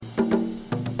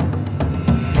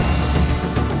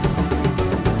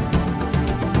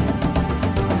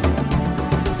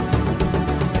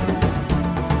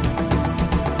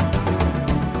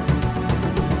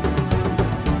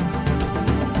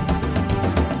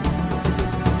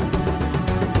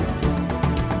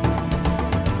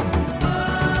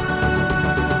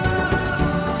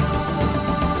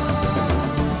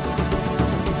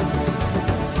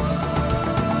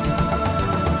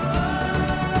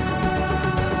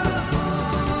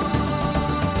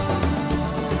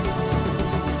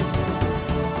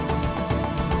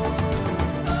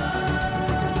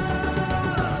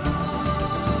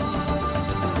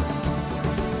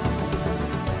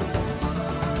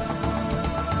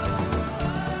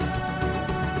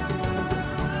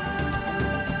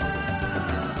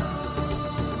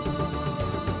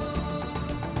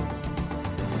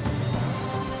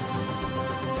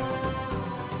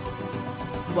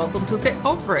welcome to Get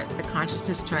Over It, the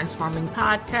consciousness transforming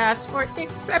podcast for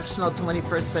exceptional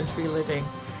 21st century living.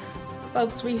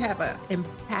 Folks, we have an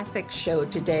empathic show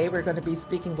today. We're going to be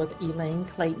speaking with Elaine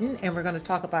Clayton, and we're going to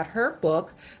talk about her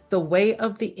book, The Way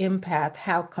of the Empath,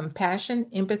 How Compassion,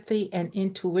 Empathy, and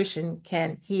Intuition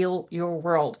Can Heal Your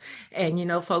World. And you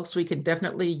know, folks, we can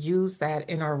definitely use that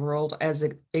in our world as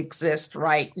it exists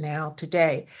right now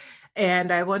today.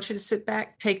 And I want you to sit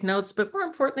back, take notes, but more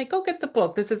importantly, go get the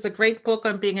book. This is a great book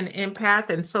on being an empath.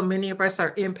 And so many of us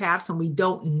are empaths and we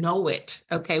don't know it.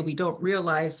 Okay. We don't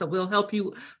realize. So we'll help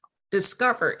you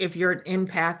discover if you're an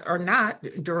empath or not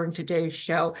during today's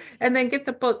show. And then get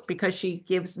the book because she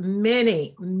gives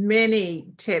many, many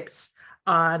tips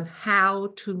on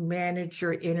how to manage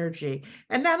your energy.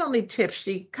 And not only tips,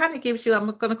 she kind of gives you,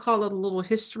 I'm going to call it a little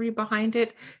history behind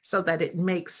it so that it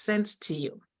makes sense to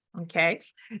you. Okay.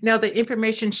 Now, the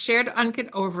information shared on Get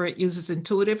Over It uses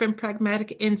intuitive and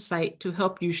pragmatic insight to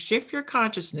help you shift your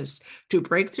consciousness to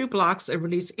break through blocks and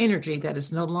release energy that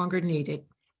is no longer needed.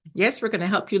 Yes, we're going to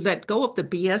help you let go of the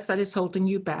BS that is holding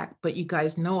you back. But you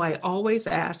guys know I always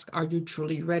ask, are you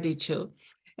truly ready to?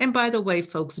 And by the way,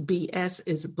 folks, BS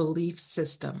is belief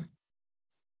system.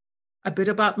 A bit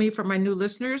about me for my new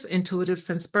listeners: intuitive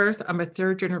since birth. I'm a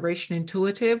third generation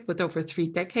intuitive with over 3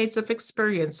 decades of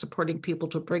experience supporting people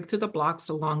to break through the blocks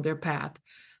along their path.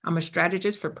 I'm a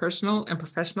strategist for personal and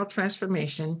professional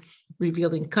transformation,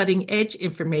 revealing cutting-edge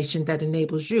information that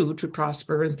enables you to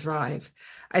prosper and thrive.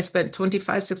 I spent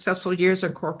 25 successful years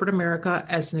in corporate America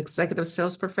as an executive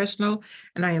sales professional,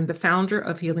 and I am the founder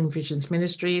of Healing Visions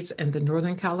Ministries and the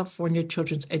Northern California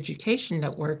Children's Education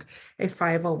Network, a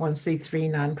 501c3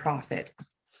 nonprofit.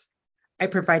 I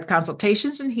provide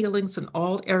consultations and healings in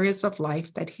all areas of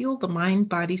life that heal the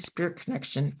mind-body-spirit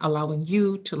connection, allowing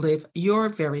you to live your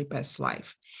very best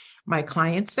life. My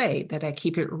clients say that I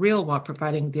keep it real while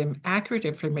providing them accurate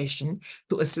information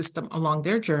to assist them along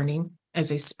their journey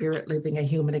as a spirit living a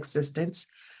human existence.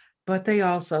 But they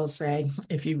also say,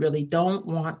 if you really don't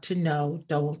want to know,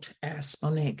 don't ask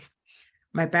Monique.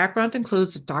 My background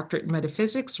includes a doctorate in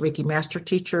metaphysics, Reiki master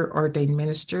teacher, ordained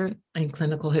minister, and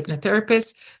clinical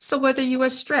hypnotherapist. So whether you are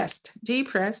stressed,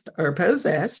 depressed, or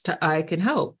possessed, I can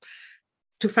help.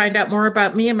 To find out more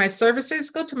about me and my services,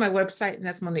 go to my website, and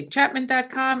that's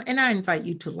MoniqueChapman.com. And I invite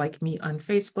you to like me on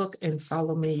Facebook and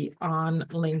follow me on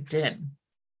LinkedIn.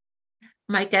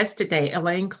 My guest today,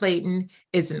 Elaine Clayton,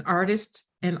 is an artist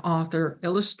and author,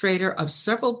 illustrator of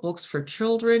several books for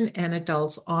children and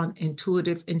adults on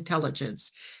intuitive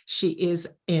intelligence. She is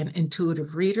an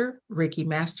intuitive reader, Reiki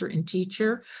master and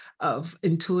teacher of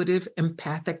intuitive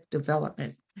empathic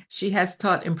development. She has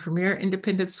taught in premier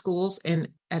independent schools in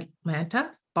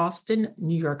Atlanta, Boston,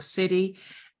 New York City,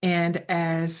 and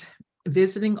as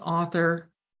visiting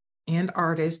author and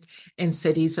artist in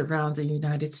cities around the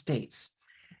United States.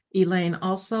 Elaine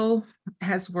also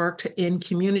has worked in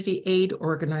community aid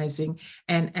organizing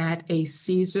and at a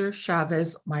Cesar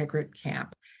Chavez migrant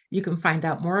camp. You can find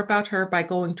out more about her by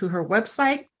going to her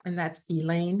website, and that's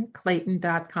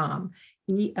ElaineClayton.com,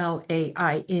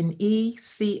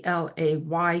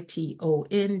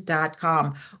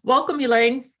 ElaineClayton.com. Welcome,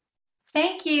 Elaine.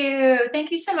 Thank you.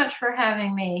 Thank you so much for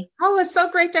having me. Oh, it's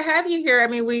so great to have you here. I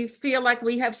mean, we feel like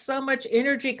we have so much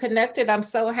energy connected. I'm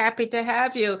so happy to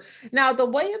have you. Now, the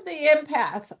way of the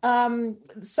empath.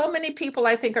 So many people,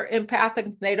 I think, are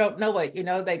empathic. They don't know it. You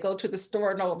know, they go to the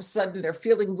store and all of a sudden they're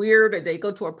feeling weird, or they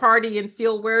go to a party and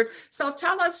feel weird. So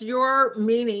tell us your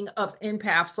meaning of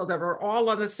empath so that we're all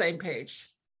on the same page.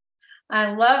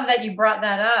 I love that you brought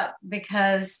that up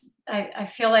because I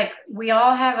feel like we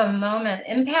all have a moment.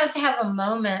 Empaths have a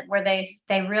moment where they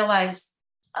realize,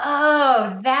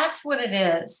 oh, that's what it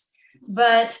is.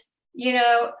 But, you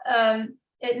know,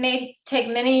 it may take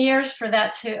many years for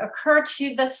that to occur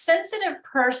to the sensitive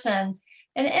person.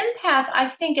 An empath, I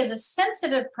think, is a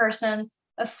sensitive person,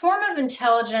 a form of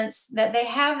intelligence that they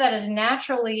have that is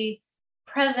naturally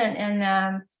present in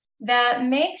them, that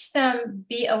makes them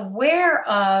be aware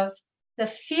of the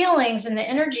feelings and the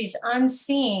energies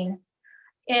unseen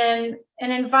in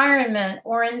an environment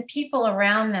or in people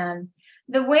around them.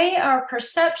 The way our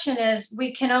perception is,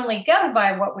 we can only go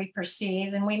by what we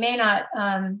perceive, and we may not,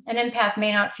 an empath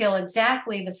may not feel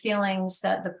exactly the feelings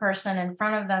that the person in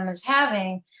front of them is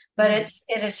having, but it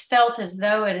is felt as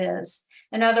though it is.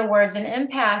 In other words, an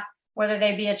empath, whether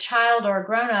they be a child or a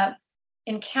grown-up,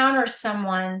 encounters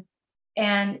someone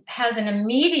and has an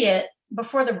immediate,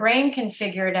 before the brain can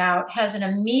figure it out, has an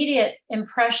immediate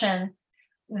impression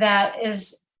that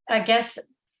is, I guess,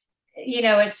 you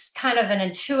know, it's kind of an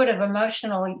intuitive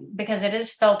emotional, because it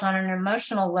is felt on an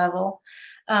emotional level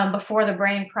before the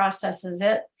brain processes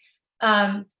it.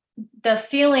 the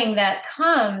feeling that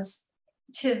comes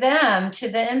to them, to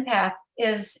the empath,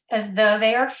 is as though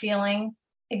they are feeling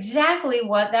exactly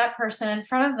what that person in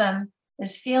front of them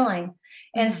is feeling.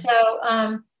 And so,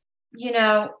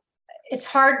 it's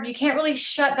hard. You can't really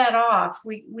shut that off.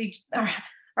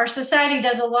 Our society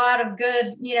does a lot of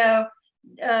good,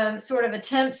 sort of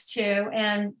attempts to,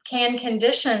 and can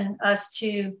condition us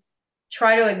to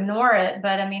try to ignore it.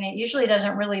 But I mean, it usually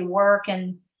doesn't really work.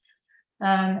 And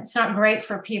it's not great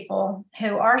for people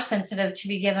who are sensitive to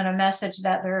be given a message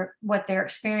that what they're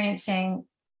experiencing,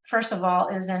 first of all,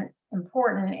 isn't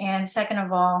important. And second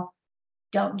of all,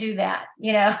 don't do that.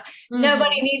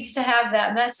 Nobody needs to have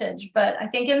that message. But I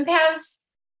think empaths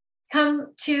come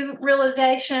to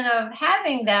realization of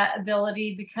having that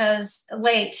ability because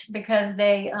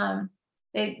they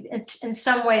in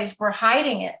some ways were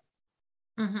hiding it.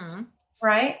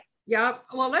 Right. Yeah.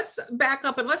 Well, let's back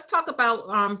up and let's talk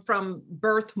about from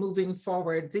birth moving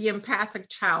forward, the empathic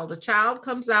child. A child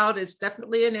comes out, is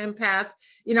definitely an empath.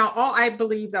 I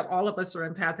believe that all of us are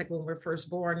empathic when we're first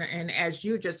born. And as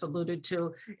you just alluded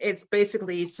to, it's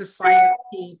basically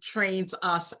society trains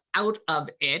us out of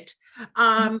it.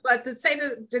 But to say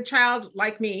to the child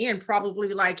like me, and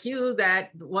probably like you, that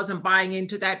wasn't buying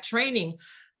into that training,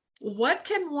 what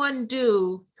can one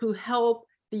do to help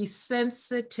the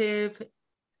sensitive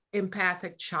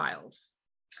empathic child?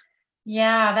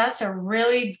 Yeah, that's a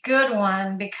really good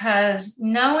one, because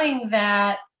knowing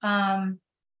that,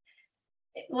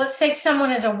 let's say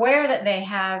someone is aware that they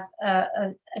have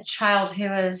a child who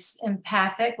is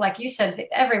empathic, like you said,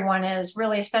 everyone is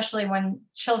really, especially when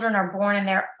children are born and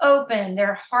they're open,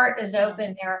 their heart is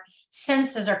open, their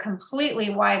senses are completely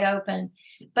wide open.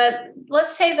 But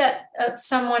let's say that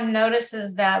someone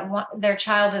notices that their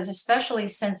child is especially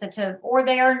sensitive, or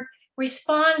they are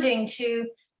responding to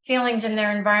feelings in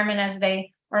their environment as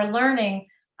they are learning.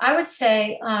 I would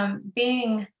say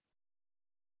being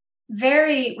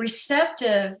very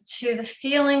receptive to the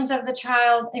feelings of the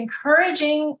child,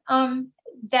 encouraging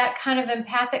that kind of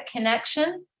empathic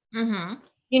connection, and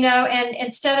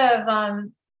instead of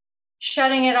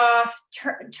shutting it off,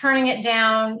 turning it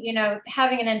down,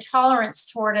 having an intolerance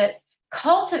toward it,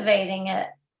 cultivating it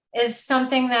is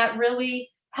something that really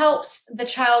helps the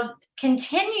child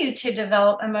continue to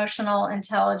develop emotional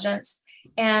intelligence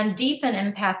and deepen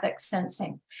empathic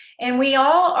sensing. And we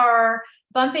all are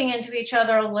bumping into each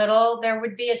other a little. There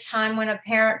would be a time when a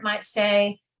parent might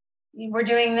say, we're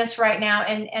doing this right now,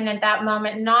 and at that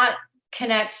moment not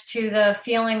connect to the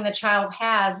feeling the child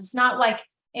has. It's not like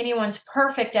anyone's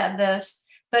perfect at this,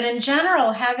 but in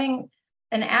general, having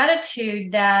an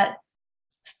attitude that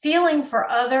feeling for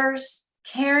others,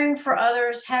 caring for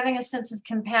others, having a sense of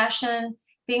compassion,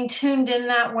 being tuned in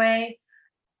that way,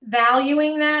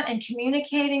 valuing that and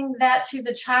communicating that to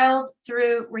the child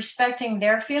through respecting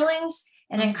their feelings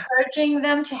and encouraging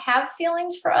them to have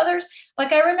feelings for others.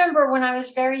 Like, I remember when I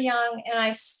was very young and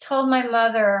I told my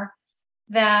mother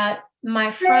that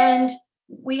my friend,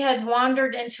 we had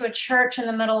wandered into a church in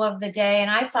the middle of the day, and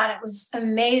I thought it was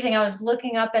amazing. I was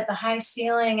looking up at the high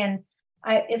ceiling, and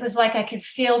it was like I could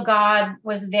feel God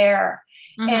was there.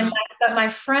 But my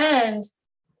friend,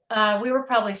 we were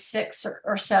probably 6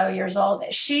 or so years old.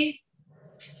 She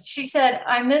said,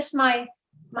 I miss my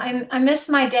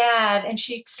dad. And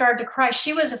she started to cry.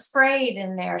 She was afraid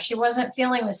in there. She wasn't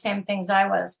feeling the same things I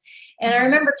was. And I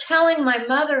remember telling my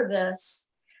mother this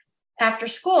after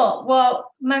school.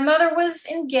 Well, my mother was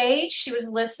engaged. She was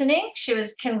listening. She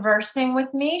was conversing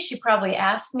with me. She probably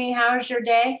asked me, how was your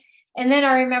day? And then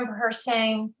I remember her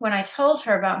saying, when I told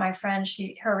her about my friend,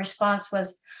 her response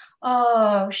was,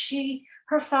 oh,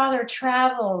 her father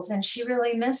travels and she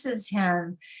really misses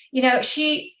him.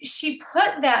 She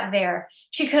put that there.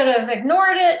 She could have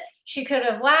ignored it. She could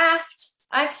have laughed.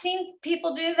 I've seen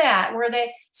people do that, where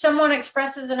someone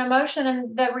expresses an emotion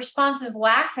and the response is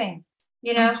laughing.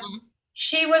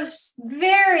 She was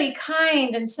very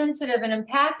kind and sensitive and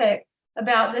empathic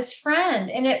about this friend.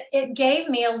 And it gave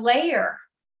me a layer.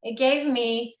 It gave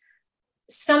me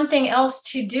something else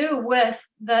to do with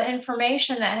the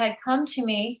information that had come to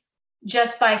me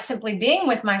just by simply being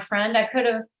with my friend. I could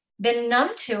have been numb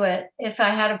to it if I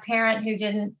had a parent who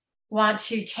didn't want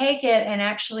to take it and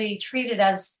actually treat it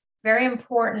as very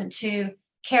important to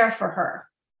care for her.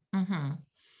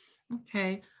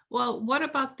 Okay. Well, what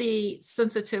about the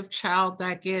sensitive child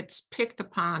that gets picked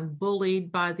upon,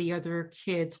 bullied by the other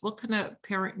kids? What can a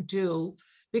parent do?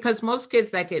 Because most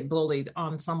kids that get bullied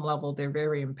on some level, they're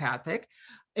very empathic.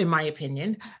 in my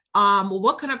opinion.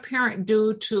 What can a parent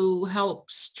do to help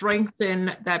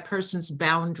strengthen that person's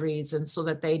boundaries and so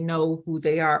that they know who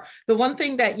they are? The one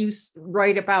thing that you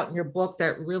write about in your book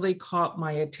that really caught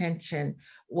my attention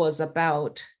was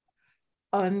about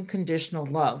unconditional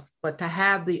love. But to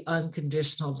have the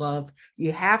unconditional love,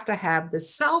 you have to have the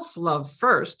self-love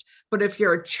first. But if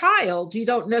you're a child, you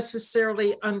don't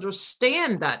necessarily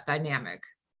understand that dynamic.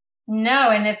 No,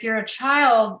 and if you're a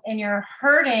child and you're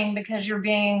hurting because you're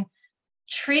being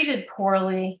treated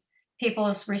poorly,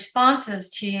 people's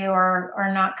responses to you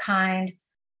are not kind.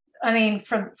 I mean,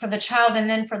 for the child, and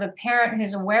then for the parent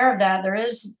who's aware of that, there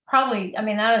is probably, I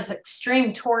mean, that is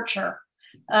extreme torture.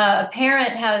 A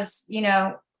parent has,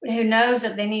 who knows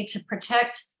that they need to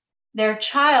protect their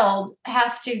child,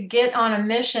 has to get on a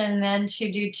mission then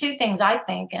to do two things, I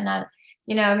think. And I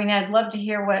mean, I'd love to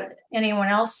hear what anyone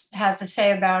else has to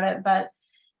say about it. But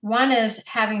one is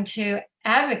having to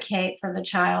advocate for the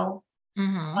child,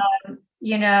 Mm-hmm.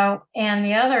 And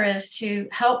the other is to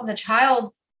help the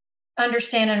child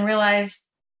understand and realize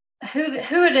who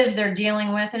it is they're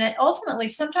dealing with. And ultimately,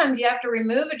 sometimes you have to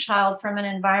remove a child from an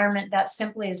environment that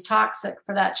simply is toxic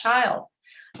for that child.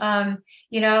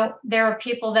 There are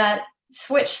people that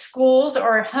switch schools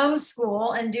or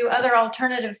homeschool and do other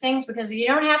alternative things because you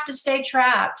don't have to stay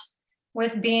trapped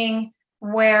with being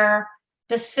where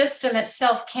the system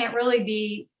itself can't really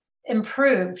be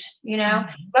improved,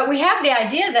 but we have the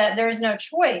idea that there's no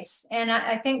choice. And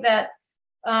I think that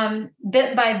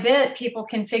bit by bit, people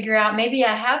can figure out, maybe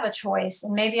I have a choice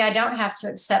and maybe I don't have to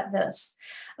accept this.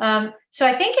 So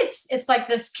I think it's like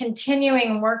this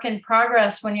continuing work in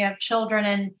progress when you have children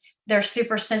and they're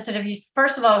super sensitive.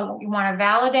 First of all, you want to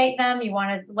validate them. You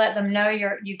want to let them know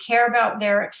you care about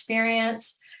their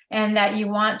experience and that you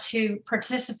want to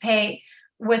participate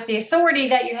with the authority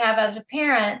that you have as a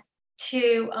parent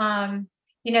to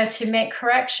make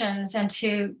corrections and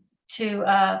to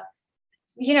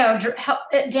help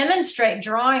demonstrate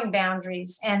drawing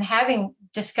boundaries and having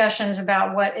discussions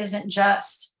about what isn't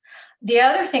just. The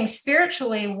other thing,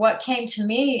 spiritually, what came to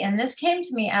me, and this came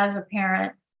to me as a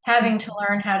parent, having to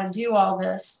learn how to do all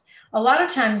this. A lot of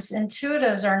times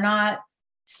intuitives are not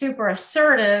super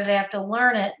assertive. They have to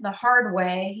learn it the hard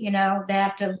way. They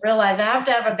have to realize I have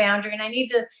to have a boundary and I need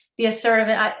to be assertive.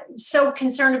 I'm so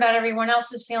concerned about everyone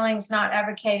else's feelings, not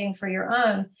advocating for your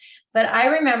own. But I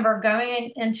remember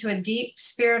going into a deep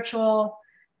spiritual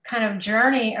kind of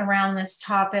journey around this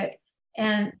topic.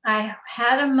 And I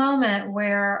had a moment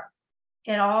where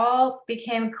it all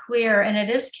became clear, and it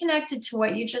is connected to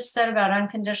what you just said about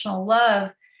unconditional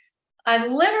love. I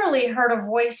literally heard a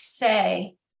voice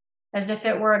say, as if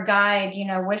it were a guide,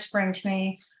 whispering to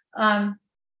me,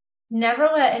 never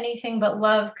let anything but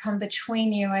love come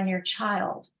between you and your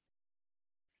child.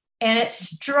 And it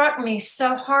struck me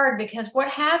so hard, because what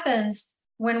happens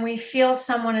when we feel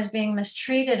someone is being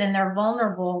mistreated and they're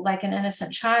vulnerable, like an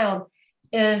innocent child,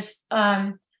 is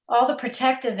all the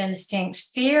protective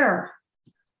instincts, fear,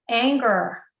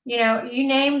 anger, you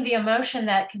name the emotion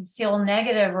that can feel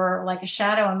negative or like a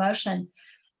shadow emotion.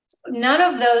 None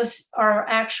of those are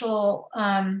actual,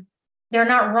 they're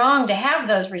not wrong to have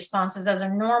those responses. Those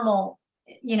are normal,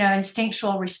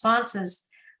 instinctual responses.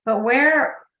 But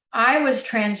where I was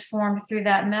transformed through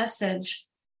that message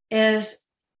is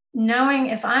knowing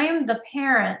if I am the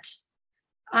parent,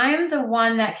 I am the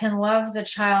one that can love the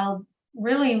child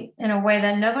really in a way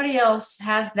that nobody else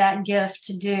has that gift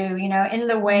to do, in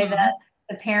the way that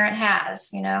the parent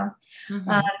has, even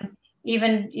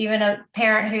a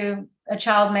parent who a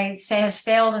child may say has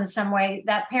failed in some way,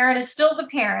 that parent is still the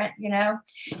parent,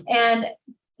 And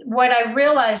what I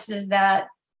realized is that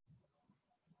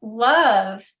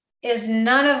love is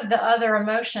none of the other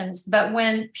emotions. But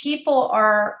when people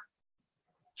are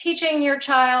teaching your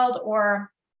child,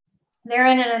 or they're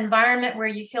in an environment where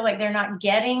you feel like they're not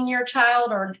getting your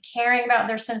child or caring about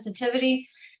their sensitivity,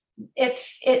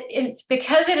 it's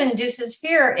because it induces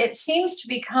fear, it seems to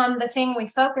become the thing we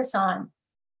focus on,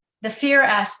 the fear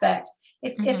aspect.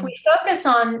 If we focus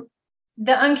on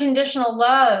the unconditional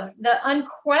love, the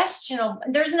unquestionable,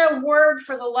 there's no word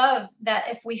for the love, that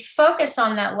if we focus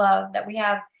on that love that we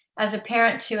have as a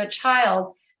parent to a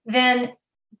child, then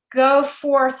go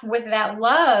forth with that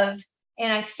love.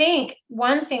 And I think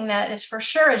one thing that is for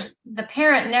sure is the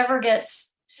parent never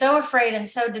gets so afraid and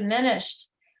so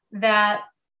diminished that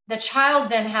the child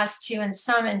then has to, in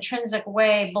some intrinsic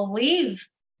way, believe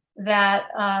that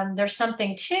there's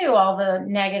something to all the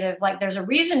negative, like there's a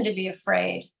reason to be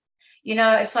afraid.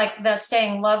 It's like the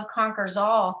saying, love conquers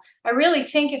all. I really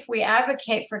think if we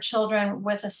advocate for children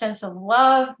with a sense of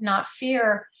love, not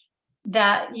fear,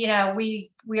 that, we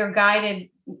are guided,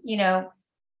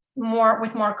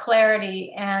 more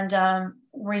clarity, and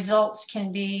results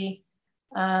can be,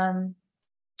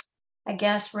 I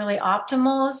guess, really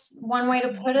optimal is one way to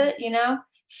put it.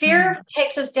 Fear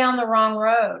takes us down the wrong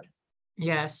road.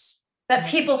 Yes. But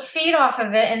people feed off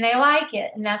of it and they like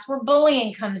it. And that's where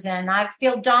bullying comes in. I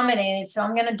feel dominated, so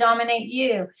I'm going to dominate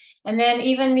you. And then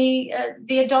even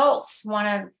the adults want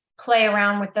to play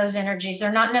around with those energies.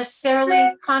 They're not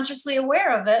necessarily consciously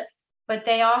aware of it, but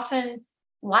they often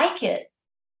like it.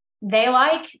 They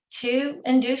like to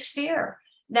induce fear.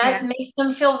 That makes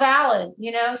them feel valid,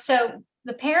 So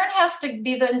the parent has to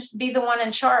be the one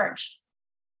in charge.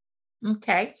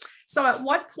 Okay. So at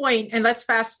what point, and let's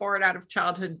fast forward out of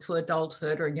childhood to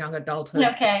adulthood or young adulthood.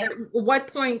 Okay. At what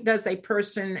point does a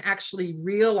person actually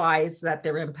realize that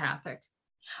they're empathic?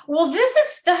 Well, this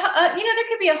is there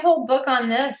could be a whole book on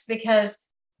this, because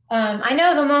I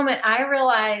know the moment I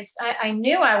realized I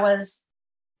knew I was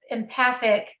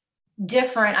empathic,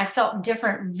 different. I felt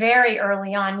different very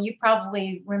early on. You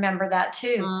probably remember that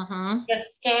too. Mm-hmm.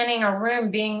 Just scanning a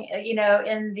room, being,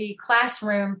 in the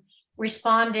classroom,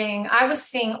 responding. I was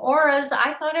seeing auras.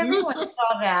 I thought everyone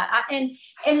saw that. And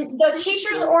the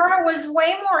teacher's aura was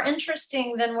way more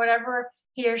interesting than whatever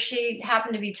he or she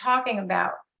happened to be talking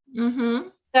about. Mm-hmm.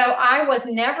 So I was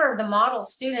never the model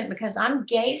student, because I'm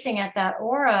gazing at that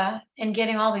aura and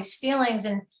getting all these feelings.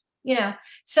 And,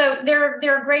 so there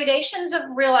are gradations of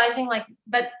realizing,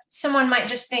 but someone might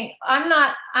just think, I'm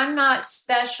not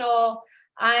special.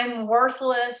 I'm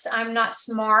worthless. I'm not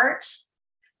smart.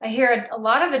 I hear a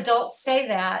lot of adults say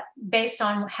that based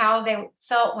on how they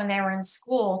felt when they were in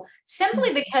school,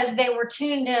 simply because they were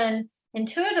tuned in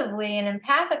intuitively and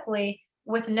empathically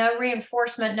with no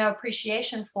reinforcement, no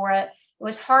appreciation for it. It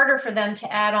was harder for them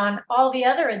to add on all the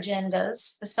other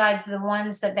agendas besides the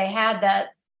ones that they had that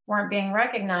weren't being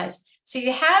recognized. So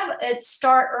you have it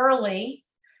start early,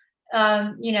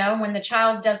 when the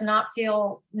child does not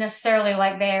feel necessarily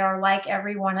like they are like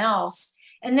everyone else.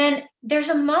 And then there's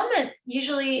a moment,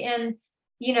 usually in,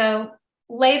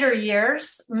 later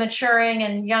years, maturing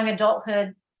and young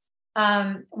adulthood,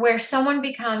 where someone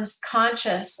becomes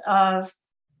conscious of,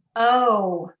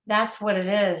 oh, that's what it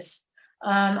is.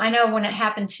 I know when it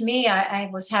happened to me, I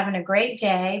was having a great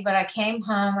day, but I came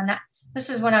home, and this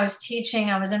is when I was teaching.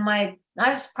 I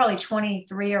was probably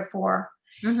 23 or 4.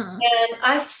 Mm-hmm. And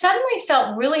I suddenly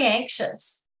felt really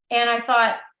anxious, and I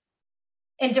thought,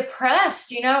 and depressed,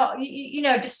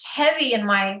 just heavy in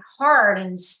my heart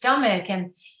and stomach.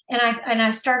 And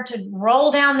I started to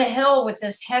roll down the hill with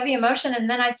this heavy emotion. And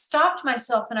then I stopped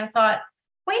myself and I thought,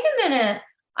 wait a minute,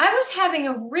 I was having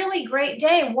a really great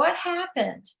day. What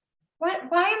happened? Why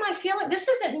am I feeling, this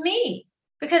isn't me,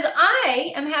 because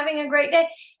I am having a great day.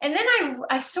 And then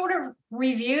I sort of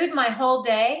reviewed my whole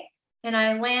day, and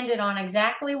I landed on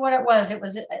exactly what it was. It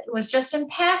was just in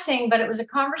passing, but it was a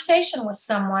conversation with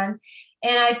someone.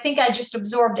 And I think I just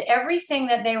absorbed everything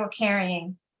that they were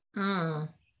carrying.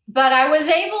 But I was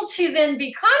able to then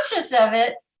be conscious of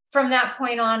it from that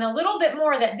point on a little bit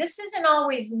more, that this isn't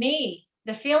always me.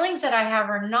 The feelings that I have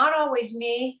are not always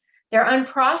me. They're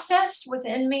unprocessed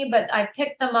within me, but I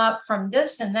picked them up from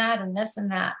this and that and this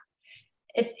and that.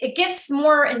 It gets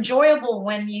more enjoyable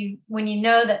when you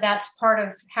know that that's part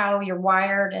of how you're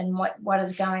wired and what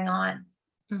is going on.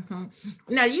 Mm-hmm.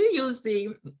 Now you use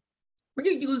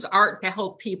art to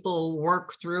help people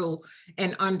work through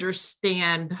and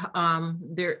understand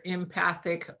their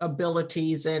empathic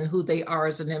abilities and who they are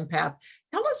as an empath.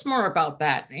 Tell us more about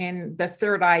that and the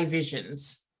third eye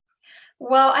visions.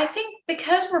 Well, I think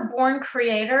because we're born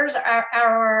creators,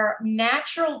 our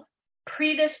natural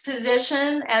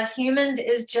predisposition as humans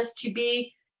is just to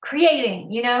be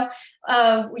creating.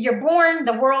 You're born,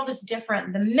 the world is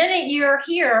different. The minute you're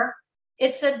here,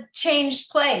 it's a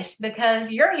changed place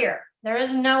because you're here. There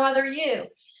is no other you.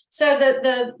 So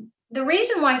the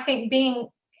reason why I think being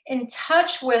in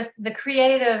touch with the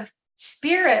creative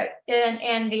spirit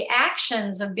and the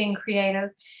actions of being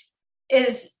creative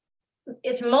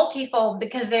it's multifold,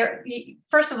 because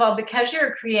first of all, because you're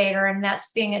a creator, and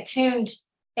that's being attuned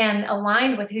and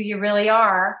aligned with who you really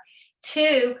are.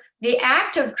 2, the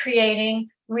act of creating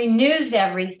renews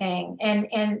everything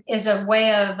and is a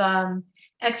way of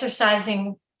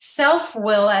exercising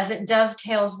self-will as it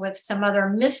dovetails with some other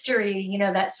mystery,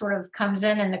 that sort of comes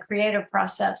in the creative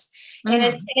process. Mm-hmm.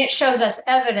 And it shows us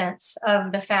evidence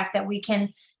of the fact that we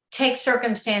can take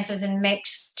circumstances and make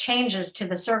changes to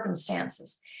the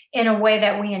circumstances in a way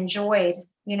that we enjoyed.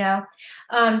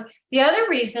 The other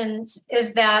reasons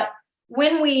is that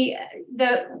when we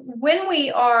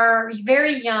are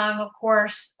very young, of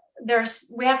course,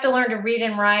 we have to learn to read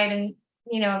and write, and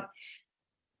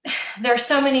there's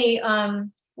so many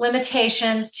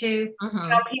limitations to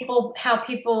how people,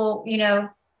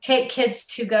 take kids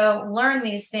to go learn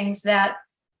these things, that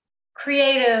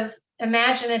creative,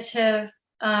 imaginative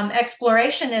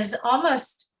exploration is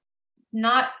almost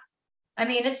not, I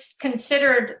mean, it's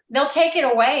considered, they'll take it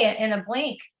away in a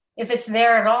blink if it's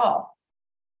there at all.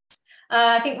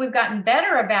 I think we've gotten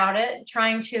better about it,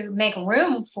 trying to make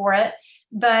room for it.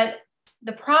 But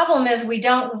the problem is we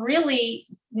don't really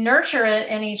nurture it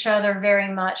in each other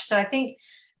very much. So I think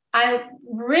I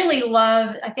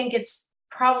think it's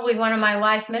probably one of my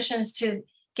life missions to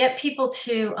get people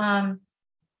to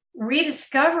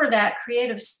rediscover that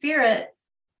creative spirit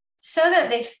so that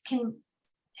they can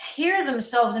hear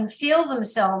themselves and feel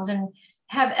themselves and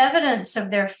have evidence of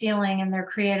their feeling and their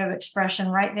creative expression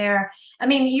right there. I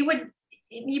mean,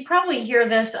 you probably hear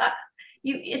this.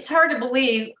 It's hard to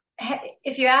believe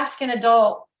if you ask an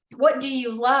adult, what do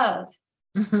you love?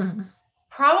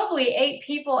 Probably 8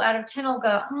 people out of 10 will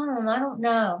go, oh, I don't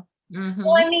know.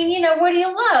 Well, I mean, what do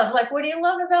you love? Like, what do you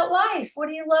love about life? What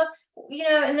do you love?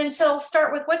 And then so I'll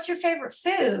start with, what's your favorite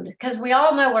food? Because we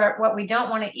all know what we don't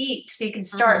want to eat. So you can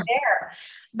start there.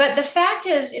 But the fact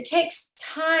is, it takes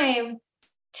time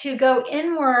to go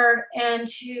inward and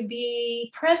to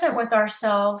be present with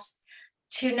ourselves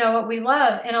to know what we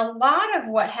love. And a lot of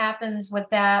what happens with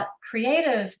that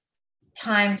creative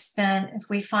time spent, if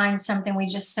we find something we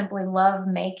just simply love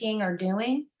making or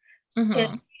doing, is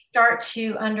start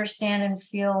to understand and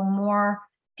feel more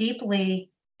deeply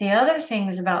the other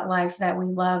things about life that we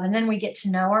love. And then we get to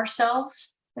know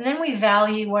ourselves, and then we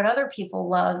value what other people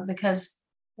love because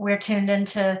we're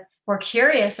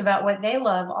curious about what they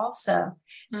love also.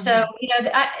 So,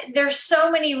 there's so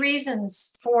many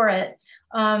reasons for it.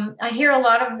 I hear a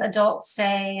lot of adults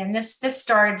say, and this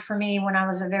started for me when I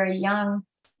was a very young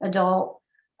adult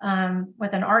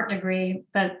with an art degree,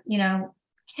 but,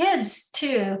 kids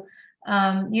too,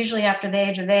 usually after the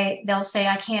age of 8, they'll say,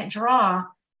 I can't draw.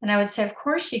 And I would say, of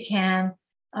course you can.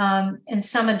 And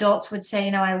some adults would say,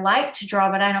 I like to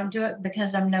draw, but I don't do it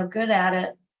because I'm no good at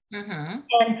it.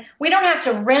 And we don't have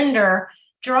to render.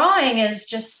 Drawing is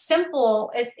just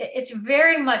simple. It's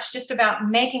very much just about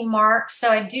making marks. So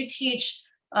I do teach,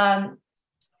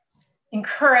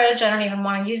 encourage, I don't even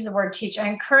want to use the word teach. I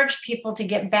encourage people to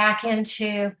get back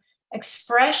into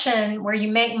expression where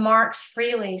you make marks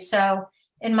freely. So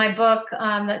in my book,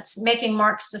 that's Making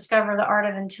Marks, Discover the Art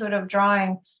of Intuitive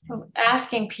Drawing,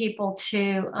 asking people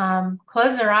to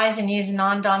close their eyes and use a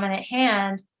non-dominant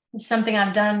hand. It's something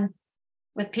I've done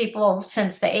with people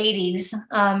since the 80s.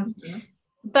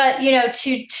 But,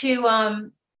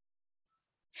 to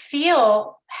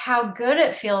feel how good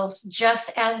it feels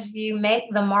just as you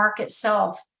make the mark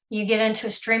itself. You get into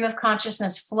a stream of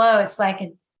consciousness flow. It's like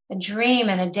a dream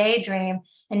and a daydream.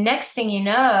 And next thing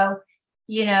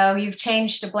you've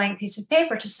changed a blank piece of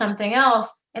paper to something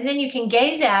else. And then you can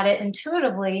gaze at it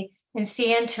intuitively and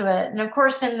see into it. And of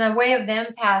course, in the way of the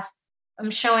empath,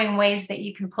 I'm showing ways that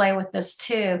you can play with this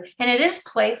too. And it is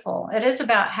playful. It is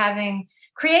about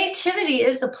creativity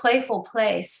is a playful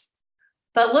place.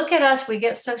 But look at us, we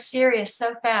get so serious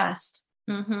so fast.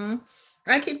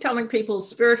 I keep telling people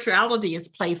spirituality is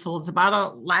playful. It's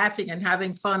about laughing and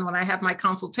having fun. When I have my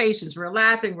consultations, we're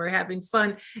laughing, we're having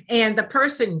fun, and the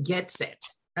person gets it.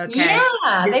 Okay.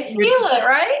 Yeah, they feel it,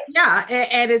 right? Yeah,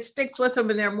 and it sticks with them,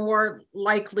 and they're more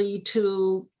likely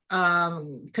to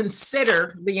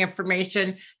consider the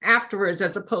information afterwards,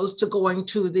 as opposed to going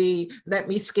to the let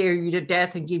me scare you to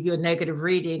death and give you a negative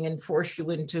reading and force you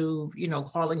into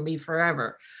calling me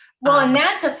forever. Well, and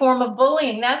that's a form of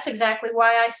bullying. That's exactly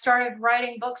why I started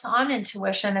writing books on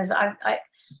intuition. Is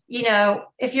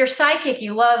if you're psychic,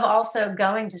 you love also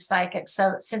going to psychics.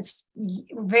 So since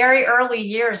very early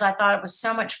years, I thought it was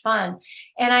so much fun.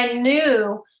 And I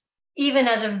knew, even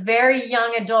as a very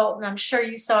young adult, and I'm sure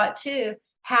you saw it too,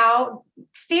 how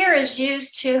fear is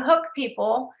used to hook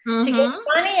people, to get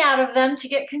money out of them, to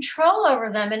get control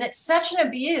over them. And it's such an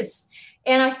abuse.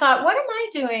 And I thought, what am I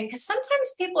doing? Because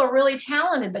sometimes people are really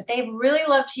talented, but they really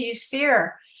love to use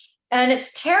fear. And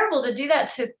it's terrible to do that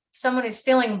to someone who's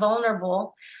feeling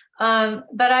vulnerable.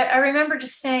 But I remember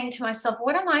just saying to myself,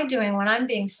 what am I doing when I'm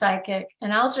being psychic?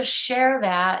 And I'll just share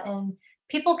that. And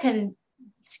people can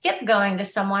skip going to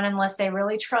someone unless they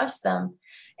really trust them.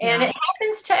 And it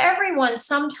happens to everyone.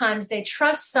 Sometimes they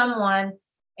trust someone,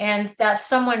 and that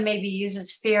someone maybe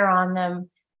uses fear on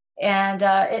them. And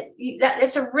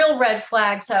it's a real red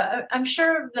flag. So I'm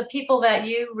sure the people that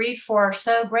you read for are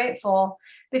so grateful,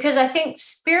 because I think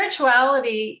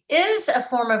spirituality is a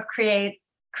form of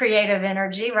creative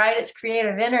energy, right? It's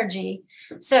creative energy.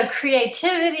 So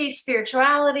creativity,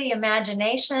 spirituality,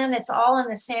 imagination, it's all in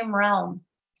the same realm.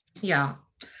 Yeah.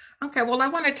 Okay, well, I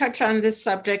want to touch on this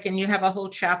subject, and you have a whole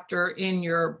chapter in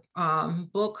your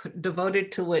book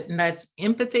devoted to it, and that's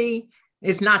empathy.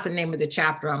 Is not the name of the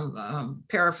chapter. I'm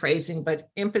paraphrasing, but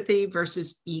empathy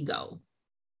versus ego.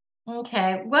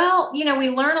 Okay. Well, we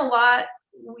learn a lot.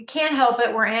 We can't help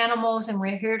it. We're animals and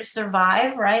we're here to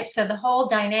survive, right? So the whole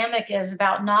dynamic is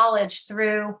about knowledge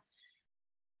through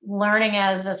learning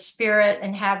as a spirit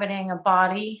inhabiting a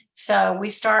body. So we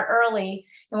start early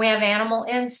and we have animal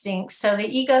instincts. So the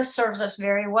ego serves us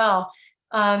very well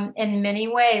in many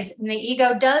ways. And the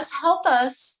ego does help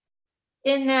us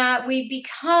in that we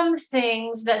become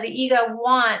things that the ego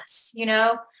wants,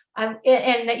 and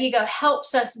the ego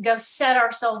helps us go set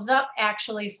ourselves up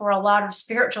actually for a lot of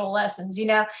spiritual lessons,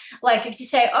 like if you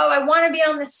say, oh, I want to be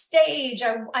on the stage,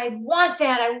 I want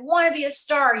that, I want to be a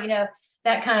star,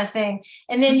 that kind of thing.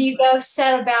 And then you go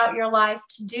set about your life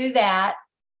to do that.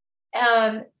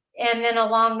 And then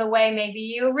along the way, maybe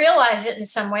you realize it in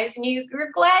some ways, and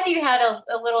you're glad you had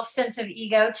a little sense of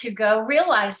ego to go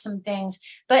realize some things.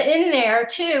 But in there,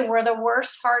 too, were the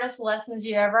worst, hardest lessons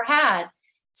you ever had.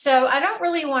 So I don't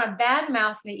really want to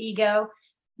badmouth the ego,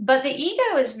 but the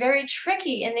ego is very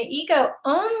tricky. And the ego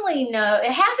only knows,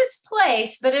 it has its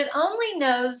place, but it only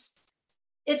knows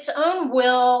its own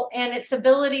will and its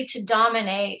ability to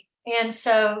dominate. And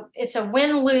so it's a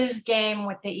win-lose game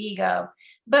with the ego.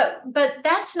 But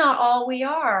that's not all we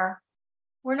are.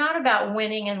 We're not about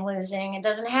winning and losing. It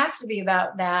doesn't have to be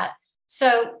about that.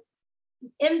 So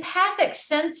empathic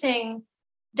sensing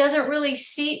doesn't really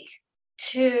seek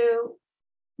to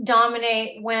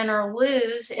dominate, win, or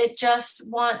lose. It just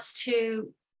wants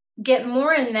to get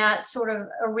more in that sort of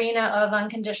arena of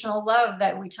unconditional love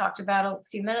that we talked about a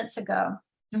few minutes ago.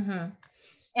 Mm-hmm.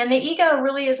 And the ego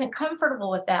really isn't comfortable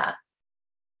with that.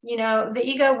 The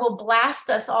ego will blast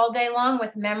us all day long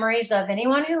with memories of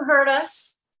anyone who hurt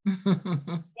us,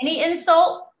 any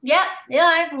insult. Yeah,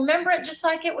 I remember it just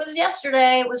like it was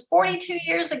yesterday. It was 42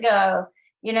 years ago,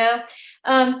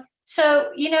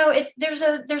 So, if there's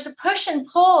a push and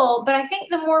pull, but I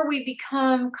think the more we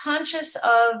become conscious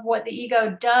of what the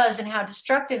ego does and how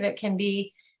destructive it can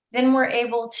be, then we're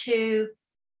able to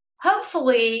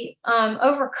hopefully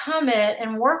overcome it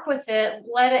and work with it,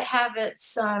 let it have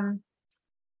its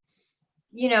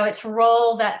its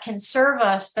role that can serve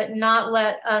us, but don't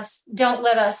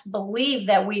let us believe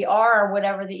that we are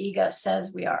whatever the ego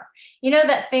says we are.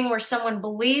 That thing where someone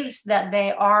believes that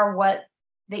they are what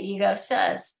the ego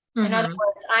says. Mm-hmm. In other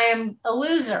words, I am a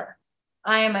loser.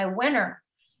 I am a winner.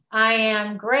 I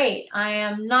am great. I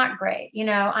am not great.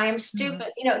 I am stupid.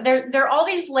 Mm-hmm. There are all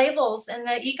these labels, and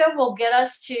the ego will get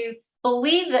us to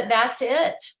believe that that's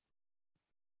it.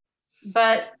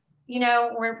 But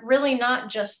we're really not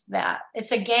just that.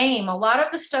 It's a game. A lot of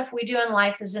the stuff we do in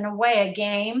life is in a way a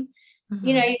game. Mm-hmm.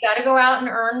 You got to go out and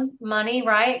earn money,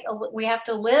 right? We have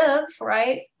to live,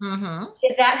 right? Mm-hmm.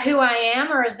 Is that who I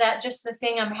am, or is that just the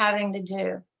thing I'm having to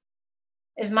do?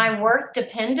 Is my worth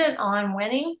dependent on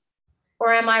winning,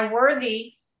 or am I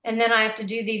worthy? And then I have to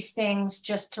do these things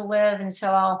just to live. And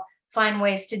so I'll find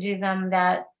ways to do them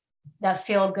that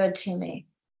feel good to me.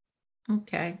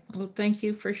 Okay. Well, thank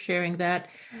you for sharing that.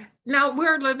 Now,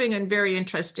 we're living in very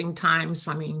interesting times.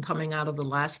 I mean, coming out of the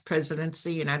last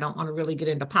presidency, and I don't want to really get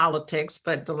into politics,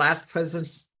 but the last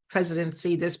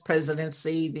presidency, this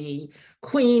presidency, the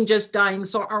Queen just dying.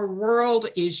 So our world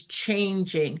is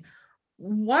changing.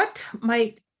 What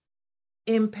might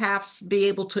empaths be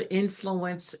able to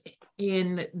influence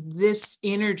in this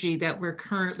energy that we're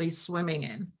currently swimming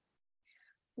in?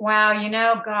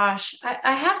 Wow, gosh,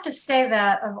 I have to say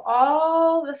that of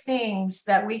all the things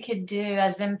that we could do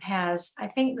as empaths, I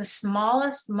think the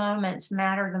smallest moments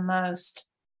matter the most.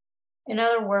 In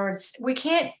other words, we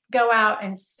can't go out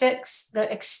and fix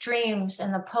the extremes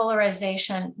and the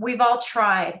polarization. We've all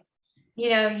tried.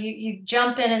 You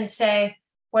jump in and say,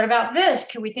 what about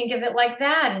this? Can we think of it like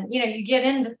that? And, you get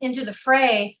into the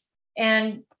fray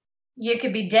and you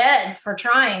could be dead for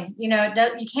trying. You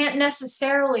can't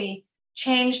necessarily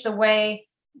change the way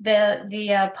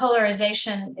the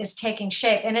polarization is taking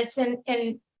shape, and it's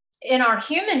in our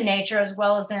human nature as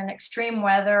well as in extreme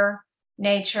weather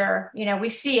nature. We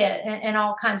see it in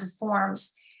all kinds of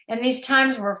forms, and these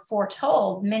times were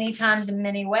foretold many times in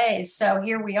many ways. So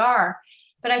here we are.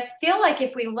 But I feel like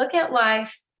if we look at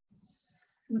life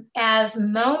as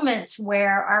moments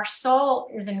where our soul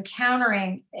is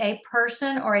encountering a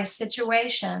person or a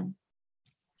situation,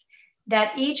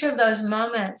 that each of those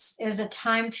moments is a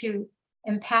time to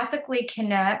empathically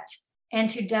connect and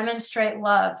to demonstrate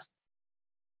love.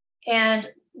 And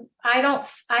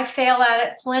I fail at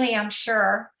it plenty, I'm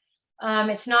sure.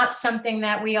 It's not something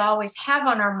that we always have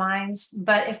on our minds,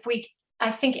 but if we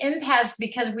I think empaths,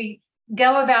 because we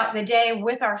go about the day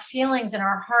with our feelings and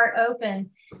our heart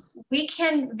open, we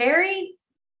can very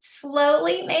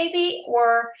slowly, maybe,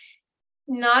 or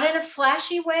not in a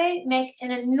flashy way, make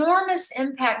an enormous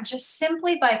impact just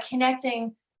simply by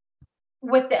connecting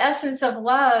with the essence of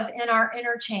love in our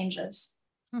interchanges.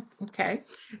 Okay.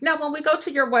 Now, when we go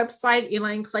to your website,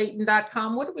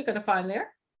 ElaineClayton.com, what are we going to find there?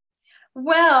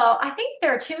 Well, I think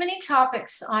there are too many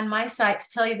topics on my site to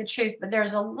tell you the truth, but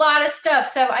there's a lot of stuff.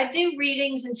 So I do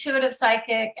readings, intuitive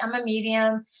psychic. I'm a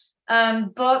medium.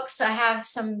 Books. I have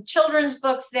some children's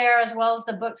books there, as well as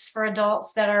the books for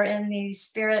adults that are in the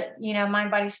spirit,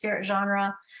 mind, body, spirit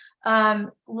genre.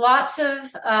 Lots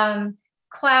of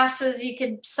classes you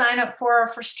could sign up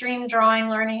for stream drawing,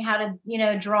 learning how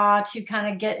to, draw to kind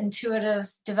of get intuitive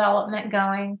development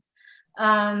going.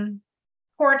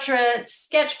 Portraits,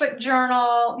 sketchbook,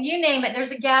 journal, you name it.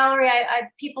 There's a gallery.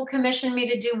 People commission me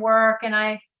to do work, and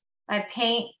I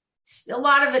paint. A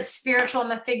lot of it's spiritual.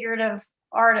 I'm a figurative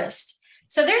artist.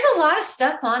 So there's a lot of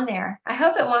stuff on there. I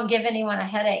hope it won't give anyone a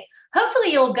headache.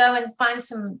 Hopefully you'll go and find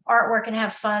some artwork and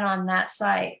have fun on that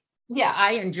site. Yeah,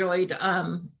 I enjoyed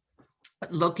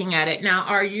looking at it. Now,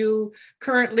 are you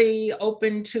currently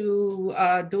open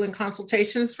to doing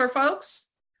consultations for folks?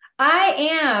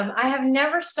 I am. I have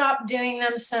never stopped doing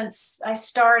them since I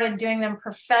started doing them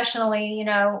professionally,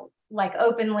 like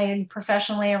openly and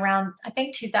professionally around, I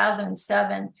think,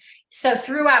 2007. So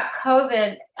throughout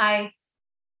COVID, I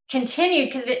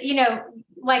continued because,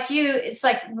 like you, it's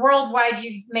like worldwide,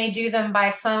 you may do them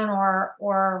by phone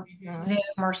or Zoom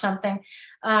or something.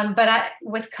 But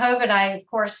with COVID, I, of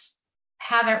course,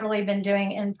 haven't really been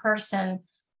doing in person.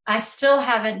 I still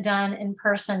haven't done in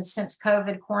person since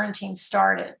COVID quarantine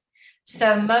started.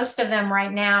 So most of them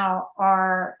right now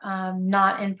are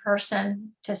not in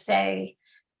person, to say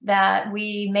that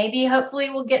we maybe hopefully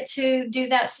will get to do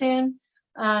that soon.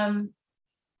 And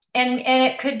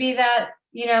it could be that,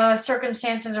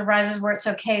 circumstances arises where it's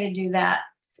okay to do that.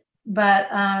 But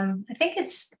I think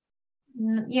it's,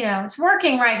 it's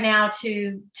working right now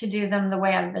to do them the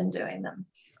way I've been doing them.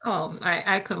 Oh,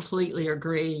 I completely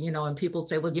agree. And people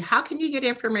say, well, how can you get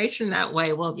information that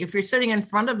way? Well, if you're sitting in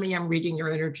front of me, I'm reading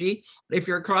your energy. If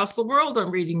you're across the world,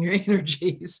 I'm reading your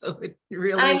energy. So it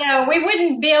really... I know we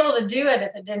wouldn't be able to do it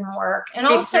if it didn't work. And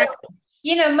also,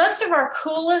 exactly. Most of our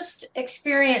coolest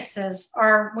experiences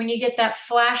are when you get that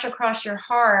flash across your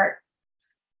heart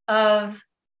of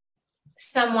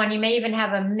someone. You may even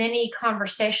have a mini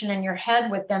conversation in your head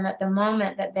with them at the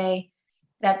moment that the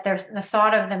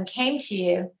thought of them came to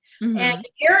you. Mm-hmm. And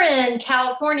you're in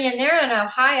California and they're in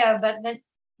Ohio, but the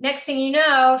next thing you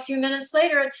know, a few minutes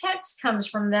later, a text comes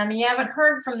from them and you haven't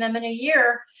heard from them in a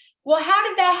year. Well, how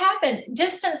did that happen?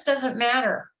 Distance doesn't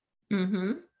matter.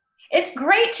 Mm-hmm. It's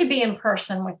great to be in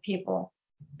person with people,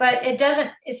 but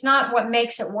it's not what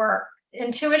makes it work.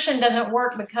 Intuition doesn't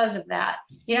work because of that.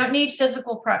 You don't need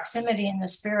physical proximity in the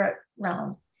spirit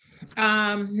realm.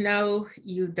 No,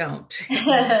 you don't.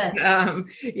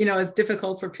 It's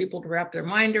difficult for people to wrap their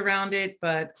mind around it,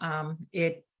 but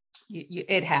it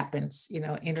happens.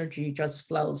 Energy just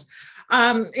flows.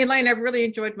 Elaine, I've really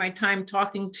enjoyed my time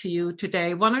talking to you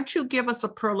today. Why don't you give us a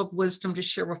pearl of wisdom to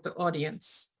share with the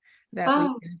audience that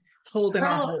we can hold in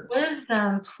our hearts?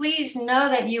 Wisdom. Please know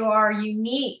that you are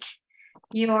unique.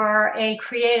 You are a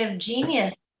creative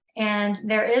genius. And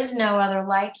there is no other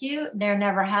like you. There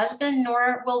never has been,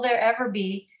 nor will there ever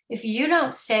be. If you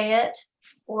don't say it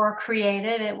or create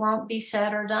it, it won't be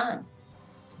said or done.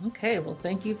 Okay, well,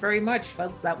 thank you very much,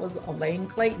 folks. That was Elaine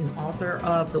Clayton, author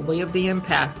of The Way of the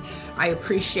Empath. I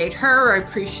appreciate her. I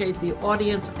appreciate the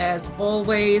audience as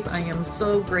always. I am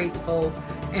so grateful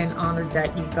and honored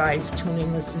that you guys tune in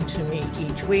and listen to me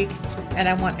each week. And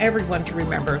I want everyone to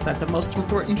remember that the most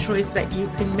important choice that you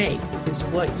can make is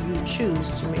what you choose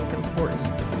to make important.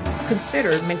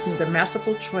 Consider making the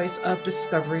masterful choice of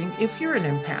discovering if you're an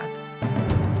empath.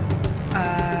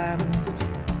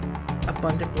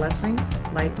 Abundant blessings,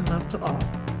 light and love to all.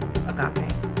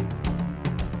 Agape.